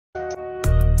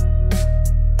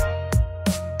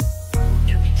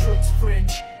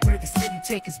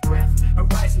take his breath. A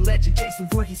rising legend, Jayson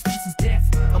Voorhees faces death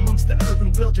amongst the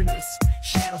urban wilderness.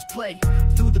 Shadows play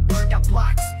through the burned out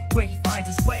blocks where he finds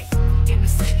his way. In the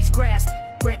city's grasp,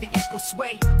 where the echoes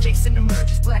sway, Jayson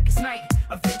emerges black as night,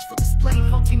 a vengeful display,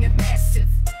 hulking and massive,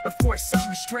 a force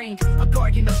unrestrained, a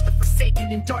guardian of the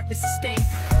forsaken, in darkness sustained.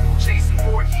 Jayson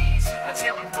Friday, a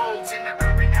tale unfolds in the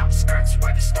urban outskirts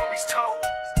where the story's told.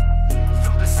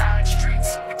 Through the silent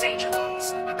streets, where danger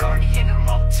looms, a guardian of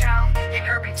Motown in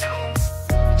urban tunes.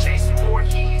 Jayson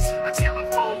Friday, a tale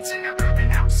unfolds in the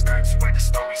urban outskirts where the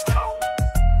story's told.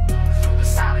 Through the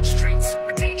silent streets,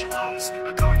 where danger looms,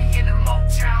 a guardian of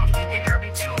Motown in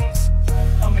urban tunes.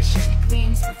 A machete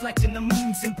gleams, reflecting the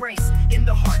moon's embrace. In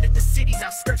the heart of the city's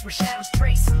outskirts where shadows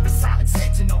trace, a silent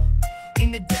sentinel.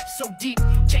 In the depths so deep,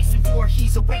 Jayson Friday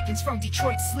awakens from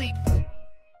Detroit's sleep.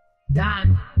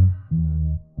 Don.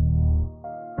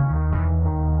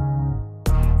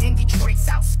 In Detroit's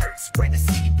outskirts, where the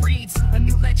city breathes, a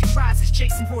new legend rises,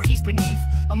 Jayson Friday beneath.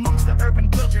 Amongst the urban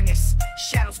wilderness,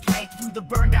 shadows play through the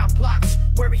burned out blocks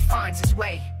where he finds his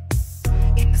way.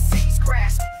 In the city's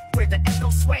grasp, where the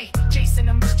echoes sway, Jayson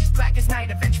emerges black as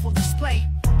night, a vengeful display.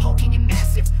 Hulking and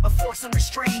massive, a force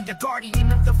unrestrained, a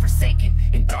guardian of the forsaken,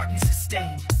 in darkness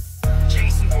sustained.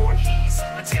 Jayson Friday,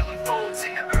 a tale unfolds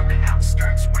in the urban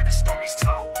outskirts where the story's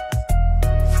told.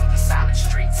 Through the silent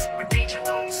streets, where danger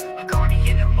looms, a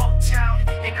guardian of Motown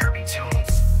in urban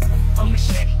tunes. A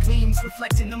machete gleams,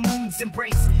 reflecting the moon's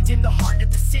embrace. In the heart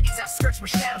of the city's outskirts where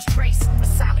shadows trace, a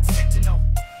silent sentinel.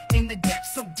 In the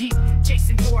depths so deep,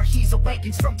 Jayson Friday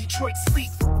awakens from Detroit's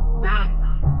sleep.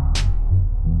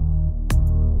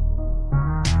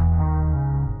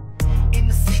 In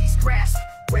the city's grasp,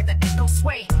 where the echoes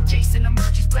sway, Jayson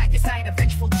emerges black as night, a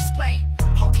vengeful display.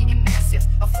 Hulking and massive,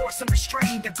 a force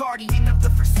unrestrained, a guardian of the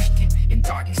forsaken, in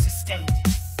darkness sustained.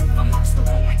 Amongst the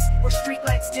ruins, where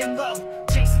streetlights dim low,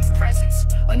 Jayson's presence,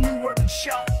 a new urban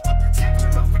show. A protector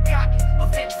of forgotten, a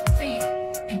vengeful theme.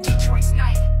 In Detroit's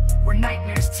night, where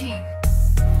nightmares teem.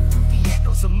 Through the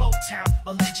echoes of Motown,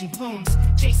 a legend blooms.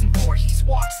 Jayson Friday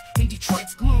walks in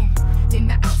Detroit's gloom. In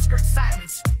the outskirts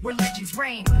silence, where legends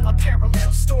reign, a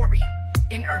parallel story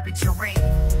in urban terrain.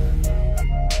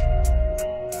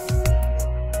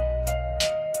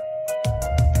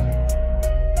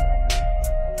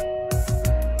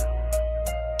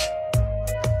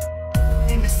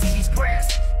 In the city's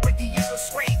grasp, where the echoes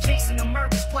sway, Jayson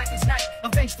emerges black as night, a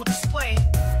vengeful display.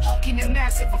 Hulking and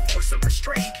massive, a force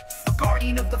unrestrained, a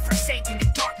guardian of the forsaken, in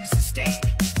darkness sustained.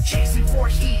 Jayson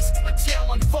Friday, a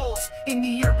tale unfolds in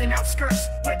the urban outskirts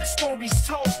where the story's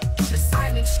told. Through the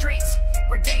silent streets,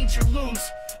 where danger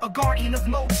looms, a guardian of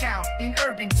Motown in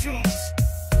urban tunes.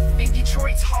 In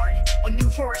Detroit's heart, a new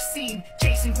horror scene,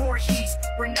 Jayson Friday,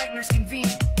 where nightmares convene.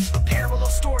 A parallel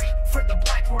story for the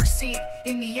black horror scene.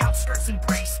 In the outskirts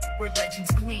embrace, where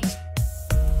legends gleam.